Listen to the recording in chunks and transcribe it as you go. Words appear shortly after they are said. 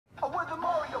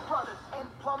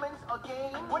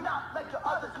like the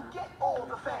others who get all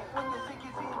the fame. When you think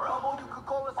you're in trouble, you could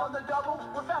call us on the double.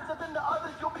 We're faster than the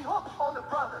others, you'll be hooked on the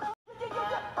brothers.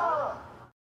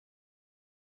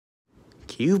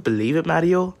 Can you believe it,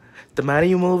 Mario? The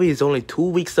Mario movie is only 2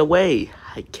 weeks away.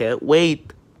 I can't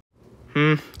wait.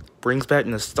 Brings back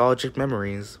nostalgic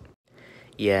memories.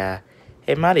 Yeah.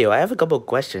 Hey, Mario, I have a couple of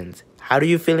questions. How are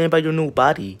you feeling about your new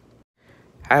body?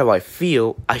 How do I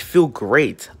feel? I feel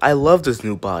great. I love this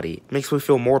new body. It makes me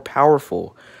feel more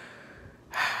powerful.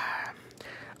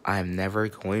 I'm never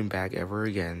going back ever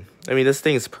again. I mean, this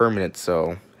thing is permanent,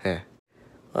 so,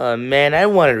 man, I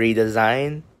want to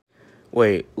redesign.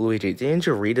 Wait, Luigi, didn't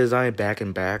you redesign back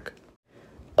and back?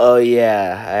 Oh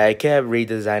yeah, I kept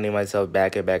redesigning myself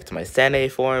back and back to my Sunday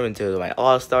form into my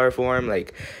All-Star form.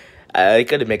 Like, I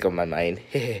couldn't make up my mind.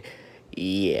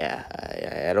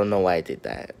 Yeah, I don't know why I did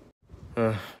that.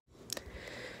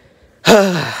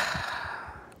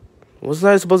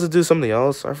 Wasn't I supposed to do something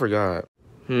else? I forgot.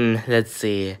 Let's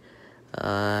see.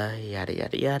 Yada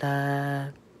yada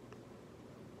yada.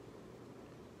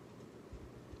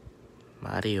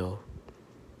 Mario.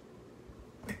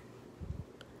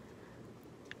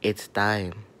 It's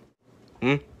time.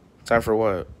 Time for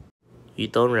what? You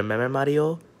don't remember,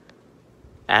 Mario?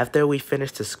 After we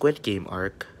finished the Squid Game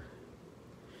arc,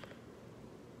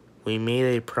 we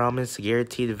made a promise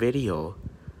guaranteed video.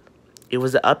 It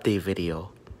was an update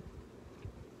video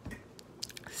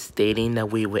stating that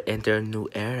we would enter a new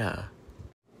era.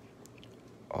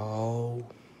 Oh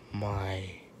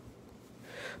my.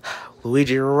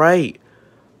 Luigi, you're right.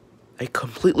 I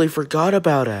completely forgot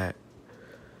about that.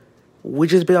 We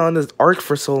just been on this arc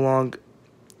for so long,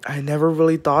 I never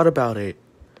really thought about it.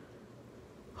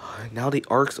 Now the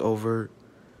arc's over,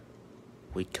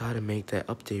 we gotta make that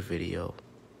update video.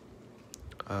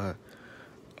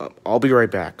 I'll be right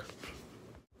back.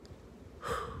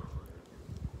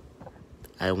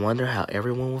 I wonder how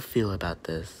everyone will feel about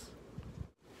this.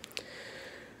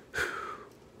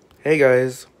 Hey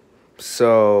guys,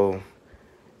 so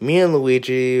me and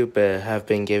Luigi have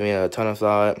been giving it a ton of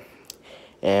thought.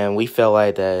 And we felt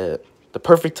like that the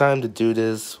perfect time to do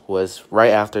this was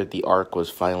right after the arc was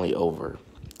finally over.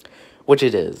 Which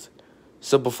it is.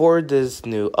 So before this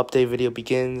new update video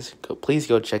begins, please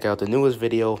go check out the newest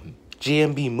video,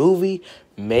 GMB Movie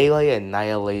Melee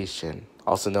Annihilation.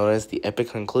 Also known as the epic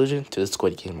conclusion to the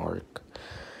Squid Game arc.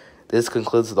 This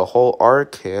concludes the whole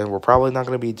arc, and we're probably not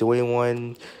going to be doing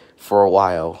one for a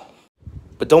while.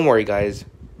 But don't worry guys,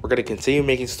 we're going to continue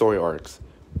making story arcs.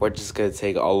 We're just going to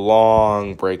take a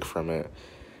long break from it.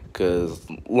 Because,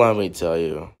 let me tell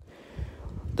you,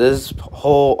 this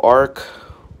whole arc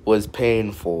was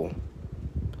painful.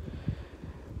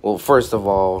 Well, first of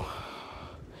all,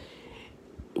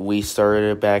 we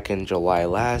started back in July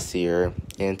last year.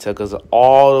 And it took us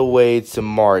all the way to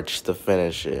March to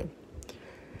finish it.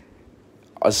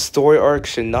 A story arc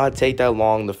should not take that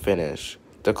long to finish.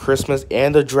 The Christmas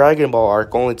and the Dragon Ball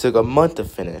arc only took a month to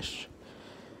finish.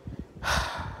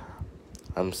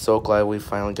 I'm so glad we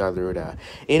finally got through that.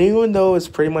 And even though it's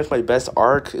pretty much my best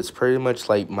arc, it's pretty much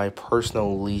like my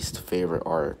personal least favorite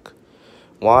arc.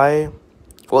 Why?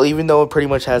 Well, even though it pretty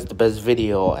much has the best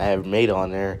video I ever made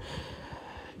on there,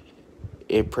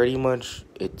 it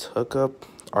took up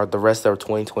the rest of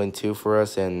 2022 for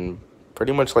us, and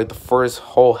pretty much like the first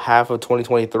whole half of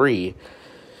 2023.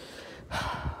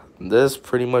 This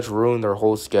pretty much ruined our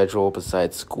whole schedule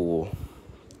besides school.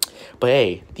 But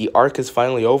hey, the arc is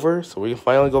finally over, so we can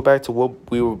finally go back to what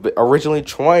we were originally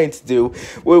trying to do,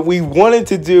 what we wanted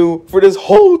to do for this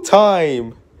whole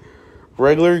time.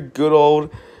 Regular, good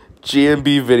old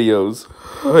GMB videos.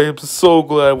 I am so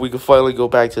glad we can finally go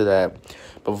back to that.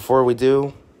 But before we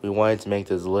do, we wanted to make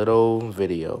this little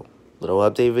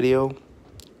update video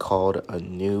called A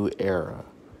New Era.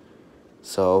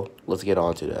 So, let's get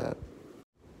on to that.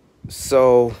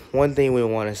 So, one thing we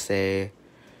want to say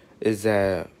is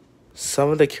that some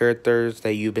of the characters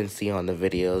that you've been seeing on the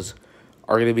videos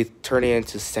are going to be turning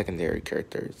into secondary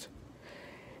characters.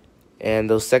 And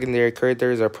those secondary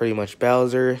characters are pretty much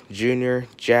Bowser, Jr.,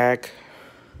 Jack,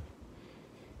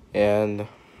 and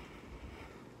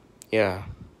yeah.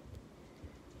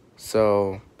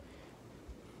 So,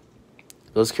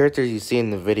 those characters you see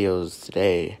in the videos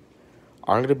today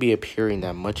aren't going to be appearing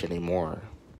that much anymore.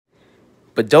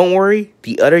 But don't worry,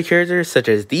 the other characters, such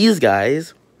as these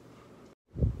guys,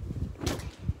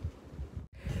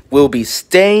 will be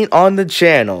staying on the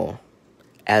channel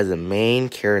as a main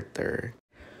character.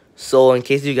 So in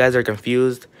case you guys are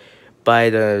confused by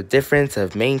the difference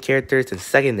of main characters and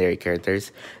secondary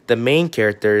characters, the main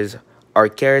characters are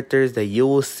characters that you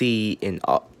will see in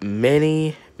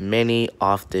many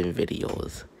often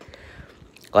videos.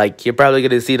 Like, you're probably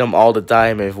gonna see them all the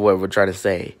time if what we're trying to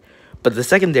say. But the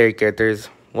secondary characters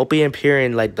won't be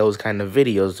appearing like those kind of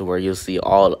videos where you'll see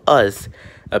all us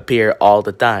appear all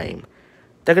the time.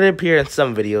 They're gonna appear in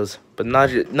some videos, but not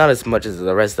as much as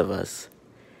the rest of us.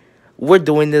 We're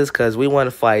doing this because we want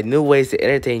to find new ways to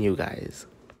entertain you guys.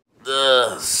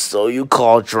 So you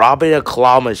call dropping a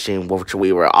claw machine, which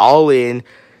we were all in,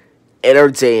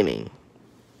 entertaining?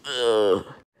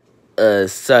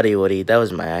 Sorry, Woody, that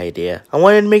was my idea. I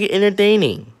wanted to make it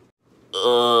entertaining.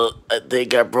 I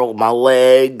think I broke my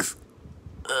legs.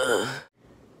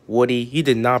 Woody, you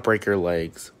did not break your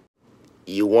legs.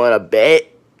 You want to bet?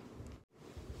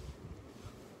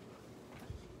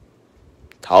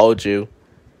 Told you.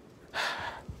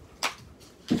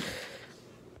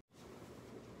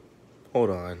 Hold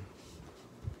on.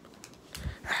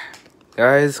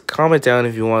 Guys, comment down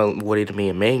if you want Woody to be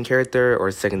a main character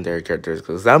or secondary characters,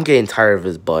 because I'm getting tired of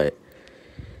his butt.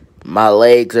 My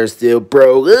legs are still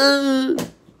broke.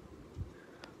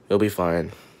 You'll be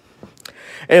fine.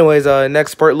 Anyways,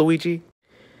 next part, Luigi.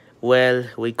 Well,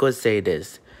 we could say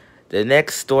this. The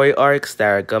next story arcs that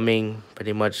are coming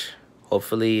pretty much,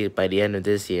 hopefully, by the end of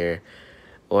this year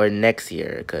or next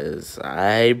year, because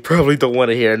I probably don't want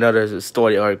to hear another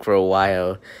story arc for a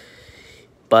while.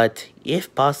 But,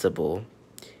 if possible,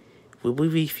 we will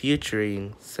be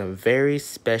featuring some very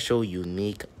special,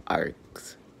 unique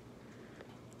arcs.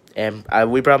 And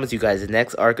we promise you guys, the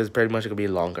next arc is pretty much going to be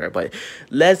longer. But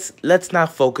let's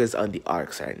not focus on the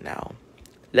arcs right now.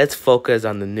 Let's focus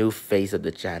on the new face of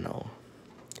the channel.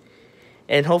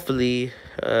 And hopefully,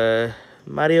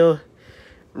 Mario,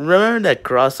 remember that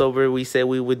crossover we said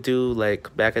we would do,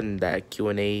 like, back in that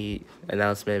Q&A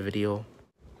announcement video?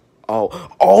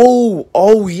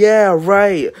 Oh, yeah,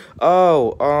 right.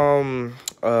 Oh,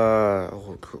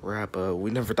 crap,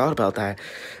 we never thought about that.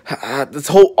 This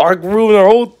whole arc ruined our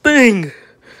whole thing.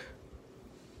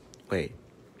 Wait.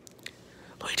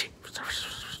 Luigi.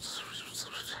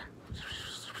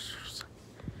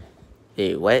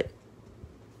 Hey, what?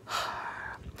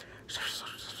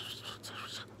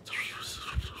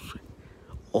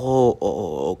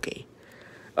 Okay.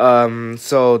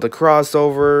 So the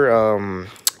crossover,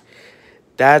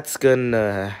 that's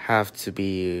gonna have to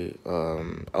be,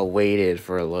 awaited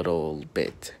for a little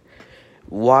bit.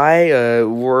 Why?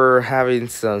 We're having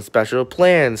some special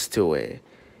plans to it.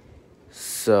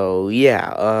 So,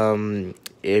 yeah,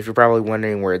 if you're probably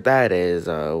wondering where that is,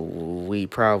 we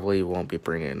probably won't be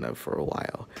bringing it up for a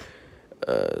while.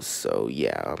 So,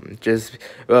 yeah, just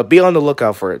be on the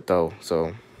lookout for it, though.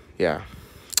 So, yeah.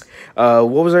 What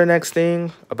was our next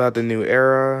thing about the new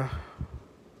era?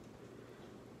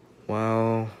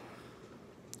 Well,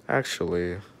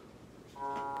 actually,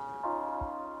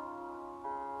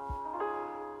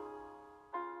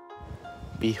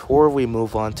 before we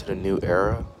move on to the new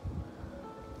era,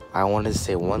 I want to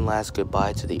say one last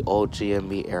goodbye to the old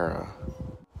GMB era.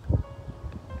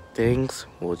 Things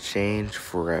will change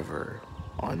forever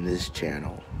on this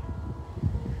channel,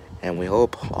 and we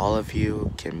hope all of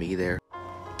you can be there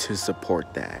to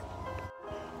support that.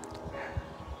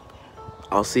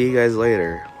 I'll see you guys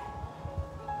later.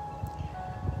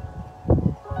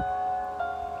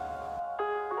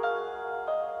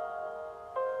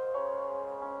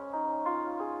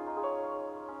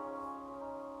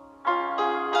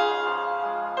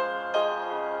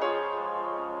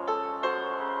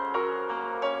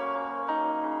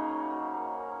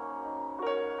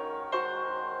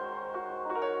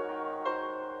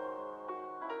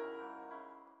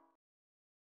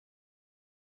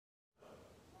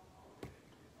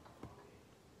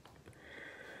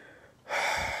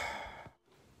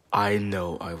 I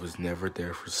know I was never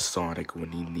there for Sonic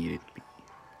when he needed me.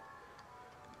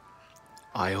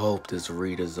 I hope this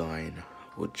redesign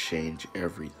would change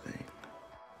everything.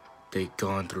 They've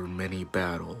gone through many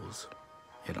battles,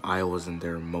 and I wasn't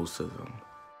there most of them.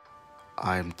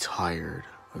 I'm tired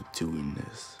of doing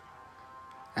this.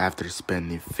 After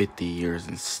spending 50 years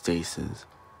in stasis,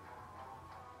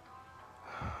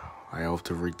 I hope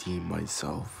to redeem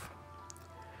myself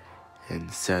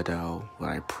and set out what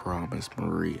I promised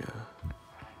Maria.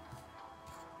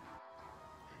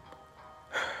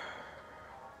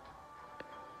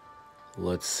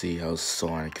 Let's see how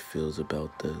Sonic feels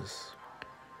about this.